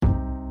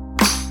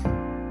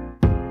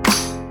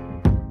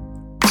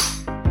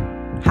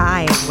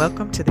Hi, and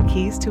welcome to the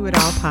Keys to It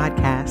All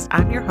podcast.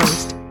 I'm your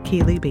host,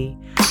 Keely B.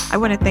 I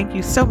want to thank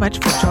you so much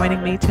for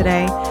joining me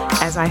today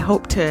as I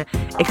hope to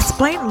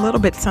explain a little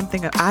bit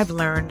something that I've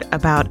learned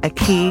about a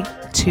key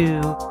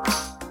to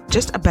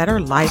just a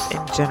better life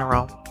in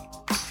general.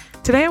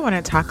 Today I want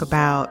to talk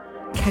about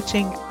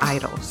catching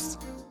idols.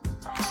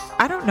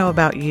 I don't know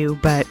about you,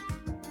 but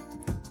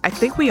I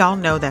think we all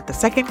know that the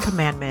second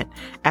commandment,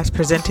 as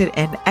presented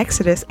in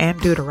Exodus and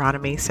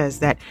Deuteronomy, says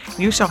that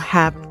you shall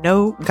have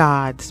no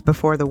gods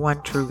before the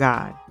one true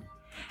God.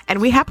 And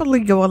we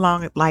happily go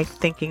along life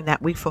thinking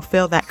that we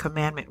fulfill that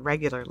commandment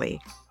regularly.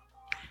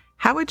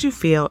 How would you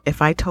feel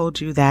if I told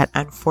you that,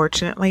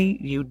 unfortunately,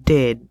 you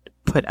did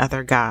put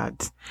other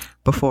gods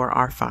before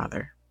our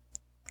Father?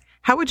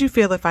 How would you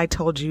feel if I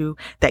told you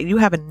that you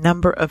have a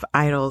number of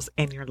idols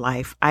in your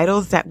life,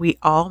 idols that we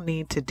all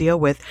need to deal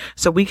with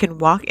so we can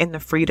walk in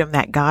the freedom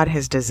that God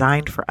has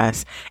designed for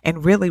us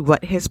and really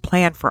what His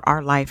plan for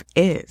our life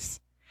is?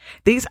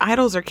 These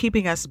idols are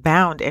keeping us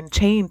bound and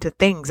chained to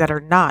things that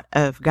are not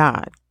of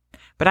God.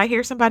 But I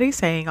hear somebody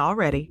saying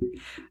already,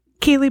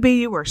 Keely B,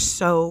 you are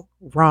so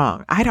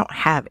wrong. I don't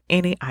have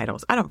any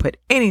idols. I don't put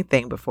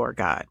anything before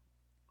God.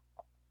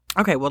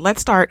 Okay, well,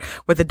 let's start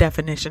with the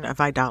definition of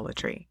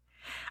idolatry.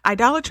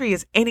 Idolatry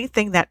is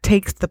anything that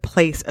takes the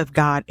place of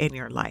God in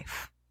your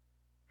life.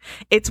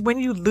 It's when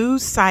you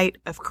lose sight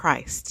of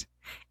Christ.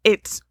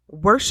 It's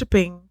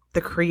worshiping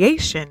the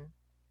creation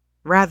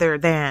rather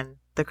than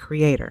the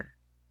Creator.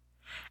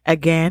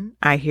 Again,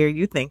 I hear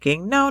you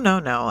thinking, no,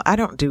 I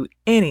don't do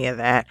any of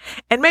that.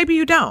 And maybe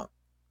you don't.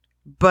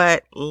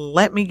 But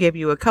let me give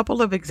you a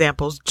couple of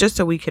examples just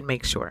so we can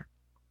make sure.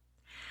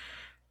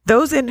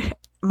 Those in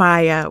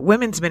my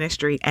women's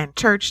ministry and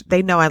church,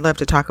 they know I love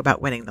to talk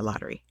about winning the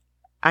lottery.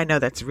 I know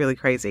that's really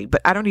crazy, but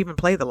I don't even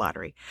play the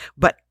lottery.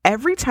 But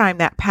every time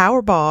that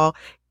Powerball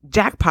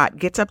jackpot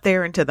gets up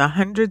there into the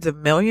hundreds of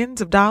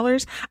millions of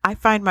dollars, I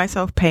find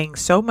myself paying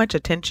so much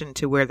attention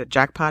to where the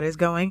jackpot is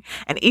going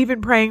and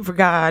even praying for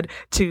God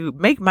to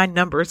make my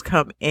numbers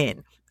come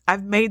in.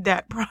 I've made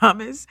that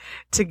promise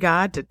to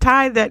God to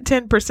tithe that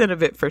 10%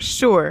 of it for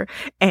sure.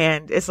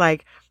 And it's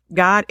like,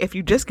 God, if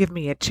you just give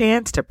me a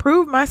chance to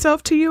prove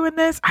myself to you in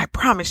this, I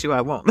promise you I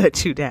won't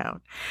let you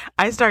down.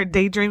 I started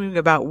daydreaming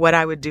about what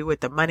I would do with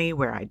the money,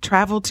 where I'd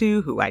travel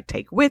to, who I'd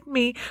take with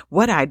me,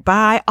 what I'd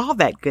buy, all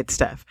that good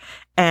stuff.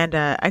 And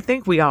I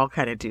think we all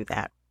kind of do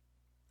that.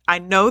 I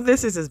know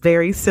this is a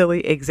very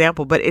silly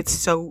example, but it's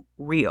so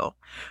real.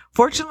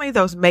 Fortunately,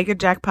 those mega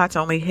jackpots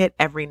only hit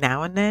every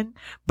now and then.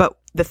 But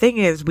the thing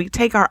is, we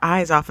take our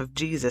eyes off of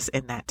Jesus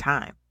in that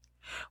time.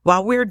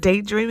 While we're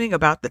daydreaming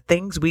about the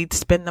things we'd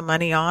spend the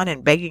money on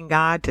and begging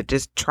God to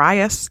just try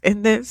us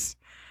in this,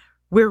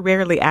 we're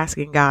rarely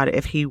asking God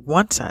if He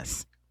wants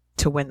us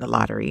to win the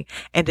lottery.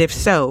 And if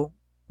so,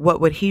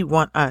 what would He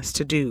want us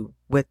to do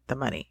with the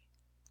money?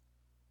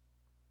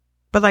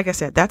 But like I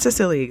said, that's a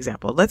silly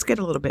example. Let's get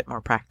a little bit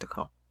more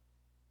practical.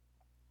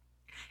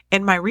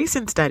 In my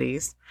recent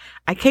studies,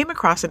 I came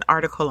across an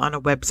article on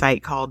a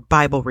website called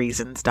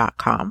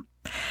BibleReasons.com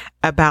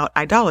about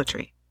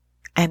idolatry.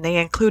 And they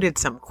included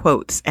some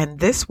quotes,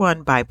 and this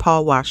one by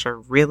Paul Washer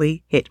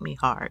really hit me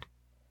hard.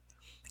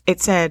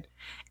 It said,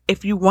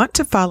 if you want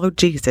to follow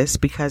Jesus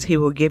because He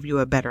will give you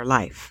a better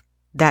life,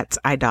 that's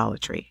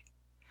idolatry.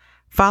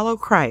 Follow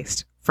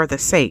Christ for the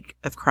sake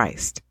of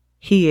Christ.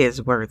 He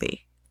is worthy.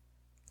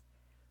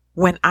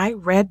 When I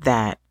read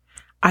that,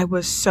 I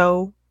was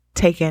so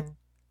taken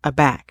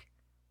aback.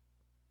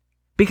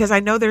 Because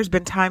I know there's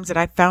been times that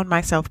I found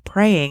myself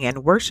praying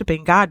and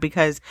worshiping God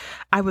because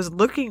I was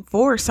looking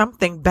for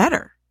something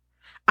better.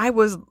 I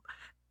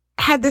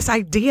had this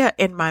idea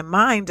in my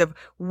mind of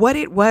what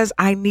it was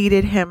I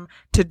needed Him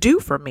to do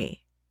for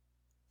me.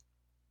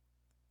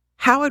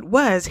 How it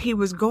was He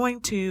was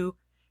going to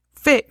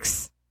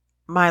fix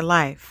my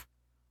life,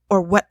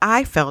 or what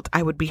I felt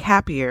I would be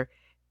happier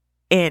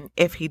in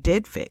if He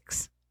did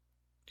fix.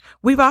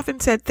 We've often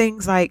said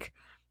things like,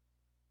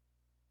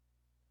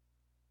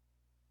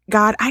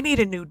 God, I need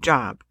a new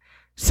job,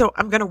 so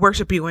I'm going to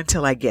worship you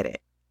until I get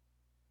it.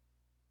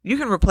 You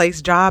can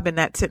replace job in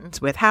that sentence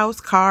with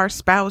house, car,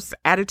 spouse,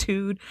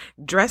 attitude,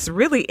 dress,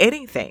 really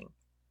anything.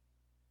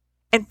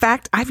 In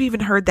fact, I've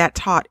even heard that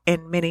taught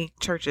in many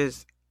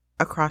churches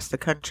across the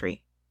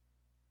country.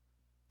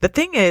 The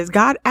thing is,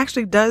 God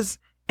actually does,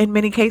 in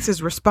many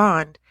cases,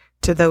 respond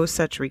to those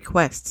such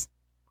requests.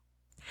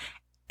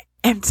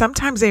 And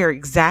sometimes they are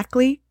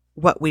exactly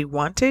what we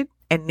wanted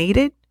and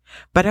needed.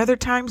 But other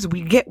times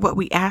we get what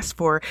we asked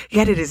for,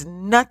 yet it is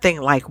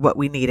nothing like what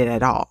we needed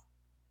at all.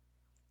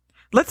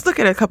 Let's look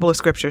at a couple of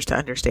scriptures to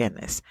understand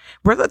this.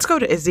 Let's go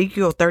to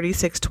Ezekiel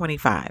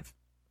 36:25.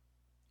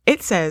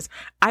 It says,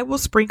 I will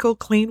sprinkle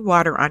clean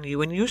water on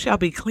you, and you shall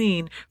be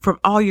clean from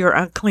all your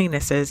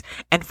uncleannesses,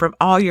 and from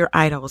all your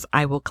idols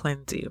I will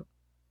cleanse you.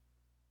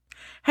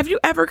 Have you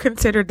ever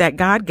considered that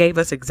God gave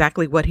us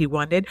exactly what He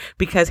wanted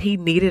because He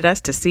needed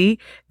us to see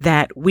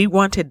that we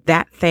wanted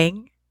that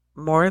thing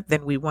more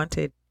than we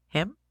wanted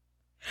Him?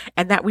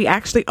 And that we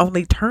actually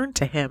only turned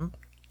to Him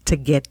to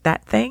get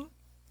that thing?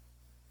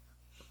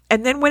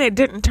 And then when it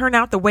didn't turn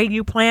out the way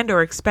you planned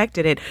or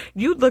expected it,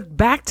 you looked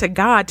back to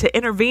God to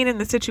intervene in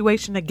the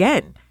situation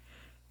again.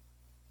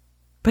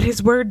 But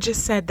his word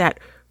just said that,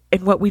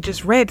 and what we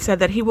just read said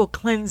that he will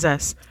cleanse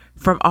us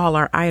from all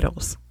our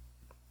idols.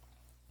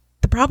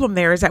 The problem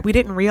there is that we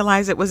didn't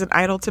realize it was an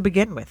idol to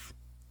begin with.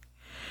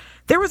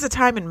 There was a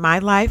time in my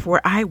life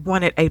where I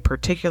wanted a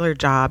particular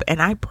job,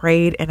 and I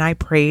prayed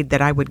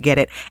that I would get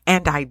it,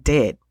 and I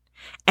did.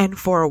 And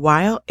for a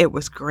while, it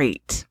was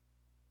great.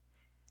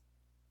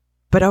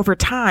 But over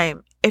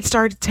time, it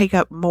started to take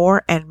up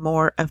more and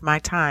more of my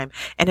time,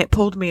 and it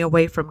pulled me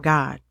away from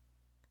God.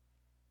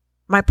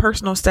 My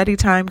personal study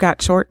time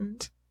got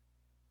shortened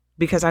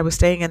because I was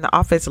staying in the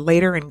office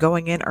later and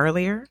going in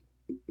earlier.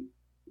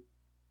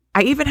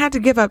 I even had to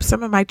give up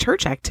some of my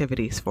church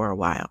activities for a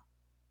while.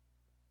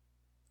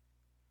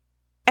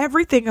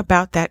 Everything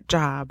about that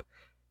job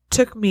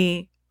took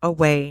me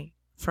away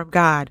from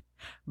God,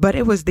 but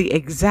it was the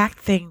exact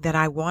thing that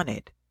I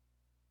wanted.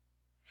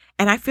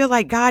 And I feel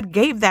like God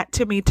gave that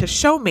to me to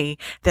show me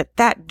that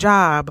that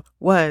job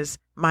was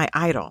my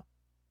idol.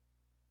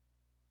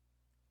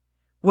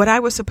 What I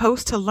was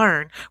supposed to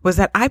learn was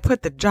that I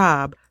put the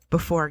job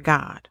before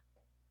God.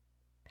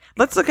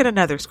 Let's look at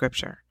another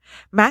scripture.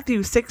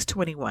 Matthew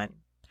 6:21.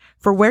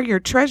 For where your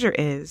treasure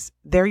is,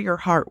 there your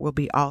heart will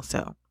be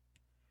also.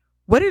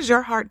 What is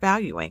your heart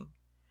valuing?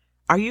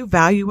 Are you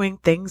valuing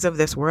things of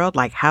this world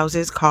like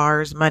houses,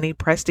 cars, money,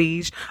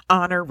 prestige,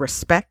 honor,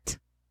 respect?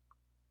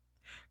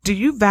 Do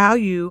you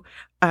value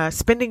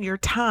spending your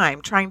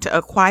time trying to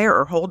acquire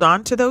or hold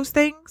on to those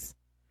things?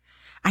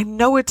 I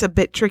know it's a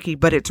bit tricky,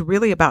 but it's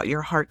really about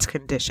your heart's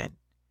condition.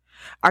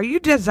 Are you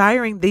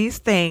desiring these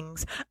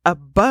things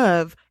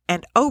above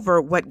and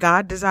over what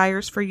God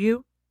desires for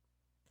you?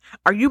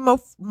 Are you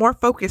more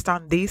focused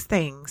on these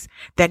things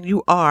than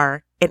you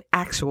are in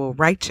actual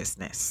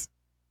righteousness?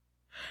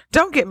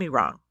 Don't get me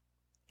wrong.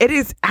 It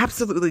is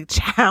absolutely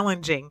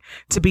challenging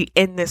to be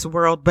in this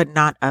world, but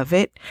not of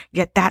it.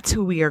 Yet that's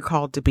who we are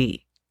called to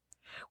be.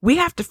 We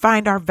have to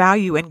find our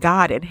value in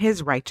God and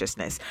his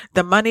righteousness.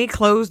 The money,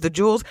 clothes, the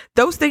jewels,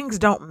 those things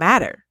don't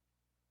matter.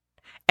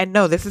 And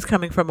no, this is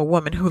coming from a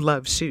woman who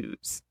loves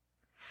shoes.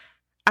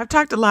 I've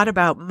talked a lot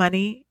about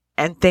money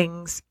and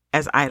things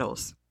as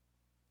idols.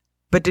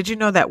 But did you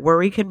know that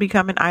worry can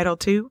become an idol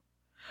too?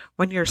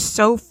 When you're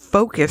so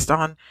focused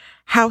on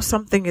how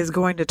something is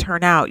going to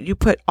turn out, you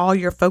put all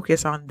your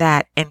focus on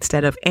that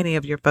instead of any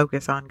of your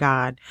focus on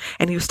God,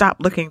 and you stop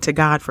looking to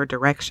God for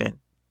direction.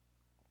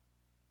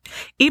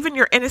 Even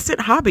your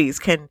innocent hobbies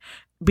can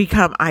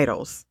become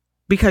idols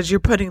because you're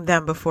putting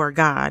them before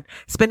God,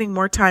 spending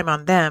more time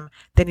on them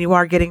than you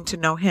are getting to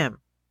know him.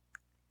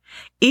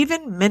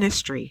 Even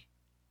ministry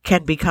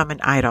can become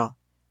an idol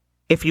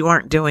if you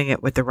aren't doing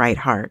it with the right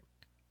heart,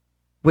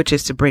 which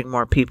is to bring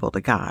more people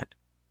to God.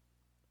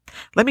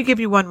 Let me give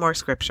you one more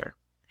scripture.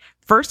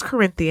 1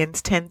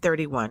 Corinthians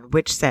 10:31,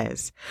 which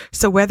says,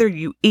 so whether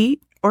you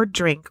eat or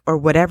drink or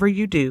whatever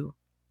you do,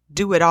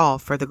 do it all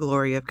for the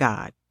glory of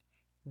God.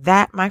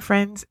 That, my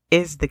friends,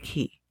 is the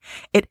key.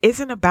 It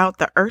isn't about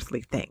the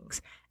earthly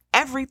things.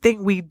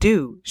 Everything we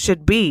do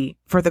should be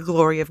for the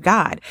glory of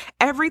God.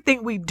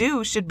 Everything we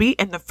do should be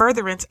in the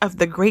furtherance of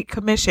the Great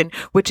Commission,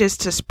 which is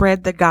to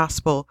spread the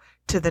gospel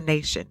to the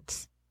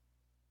nations.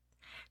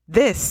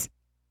 These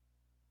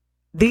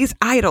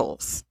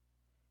idols,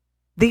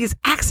 these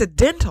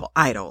accidental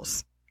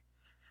idols,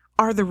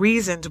 are the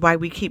reasons why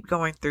we keep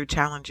going through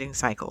challenging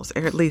cycles,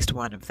 or at least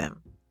one of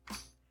them.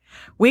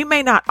 We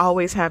may not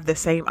always have the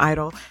same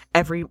idol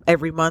every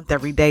month,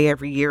 every day,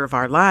 every year of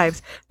our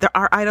lives.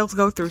 Our idols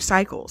go through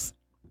cycles.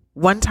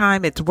 One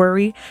time it's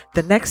worry.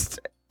 The next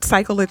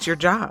cycle, it's your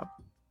job.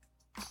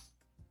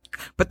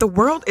 But the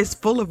world is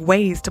full of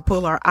ways to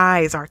pull our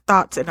eyes, our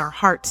thoughts, and our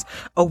hearts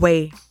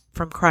away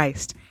from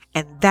Christ.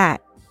 And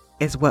that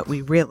is what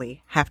we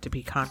really have to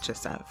be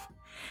conscious of.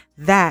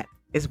 That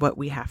is what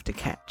we have to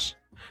catch.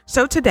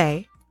 So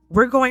today,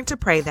 we're going to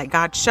pray that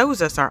God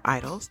shows us our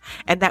idols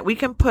and that we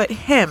can put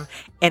him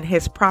in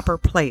his proper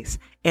place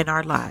in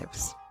our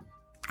lives.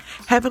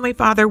 Heavenly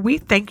Father, we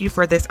thank you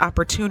for this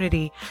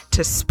opportunity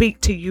to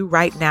speak to you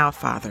right now,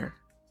 Father.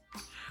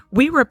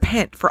 We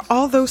repent for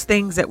all those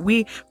things that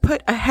we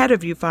put ahead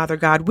of you, Father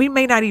God. We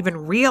may not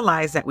even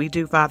realize that we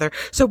do, Father.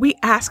 So we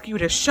ask you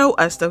to show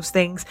us those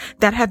things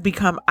that have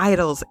become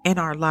idols in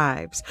our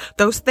lives.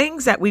 Those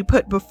things that we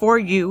put before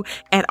you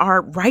and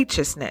our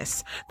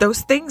righteousness.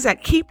 Those things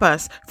that keep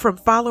us from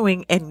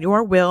following in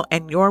your will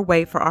and your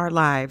way for our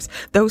lives.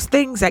 Those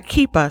things that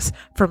keep us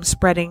from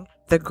spreading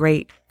the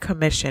Great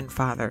Commission,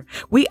 Father.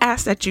 We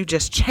ask that you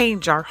just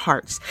change our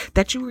hearts,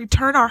 that you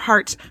return our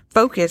hearts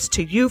focus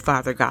to you,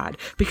 Father God,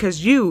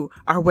 because you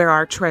are where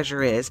our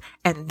treasure is,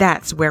 and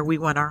that's where we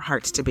want our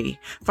hearts to be.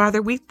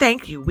 Father, we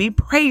thank you. We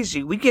praise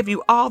you. We give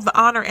you all the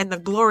honor and the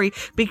glory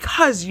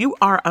because you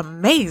are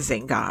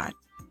amazing, God,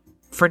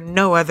 for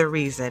no other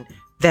reason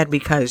than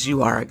because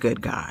you are a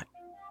good God.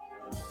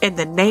 In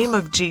the name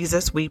of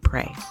Jesus, we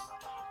pray.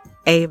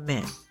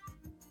 Amen.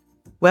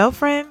 Well,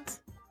 friends,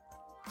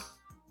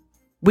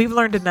 we've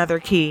learned another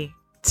key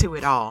to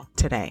it all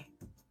today.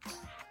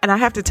 And I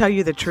have to tell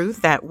you the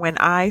truth that when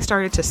I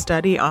started to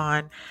study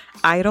on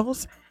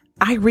idols,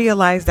 I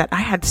realized that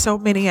I had so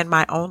many in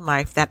my own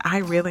life that I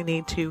really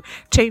need to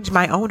change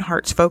my own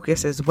heart's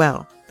focus as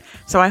well.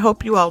 So I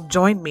hope you all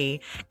join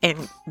me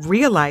in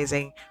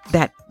realizing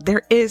that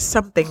there is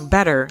something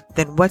better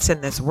than what's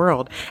in this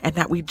world, and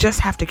that we just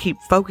have to keep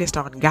focused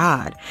on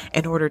God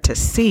in order to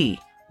see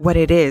what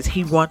it is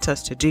He wants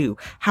us to do,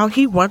 how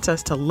He wants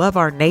us to love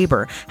our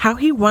neighbor, how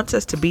He wants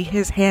us to be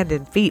His hand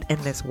and feet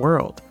in this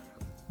world.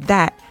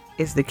 That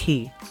is the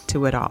key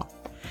to it all.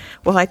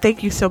 Well, I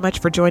thank you so much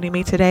for joining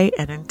me today.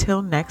 And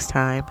until next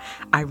time,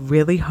 I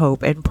really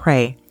hope and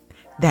pray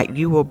that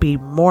you will be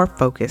more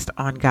focused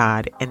on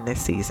God in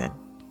this season.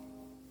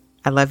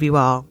 I love you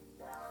all.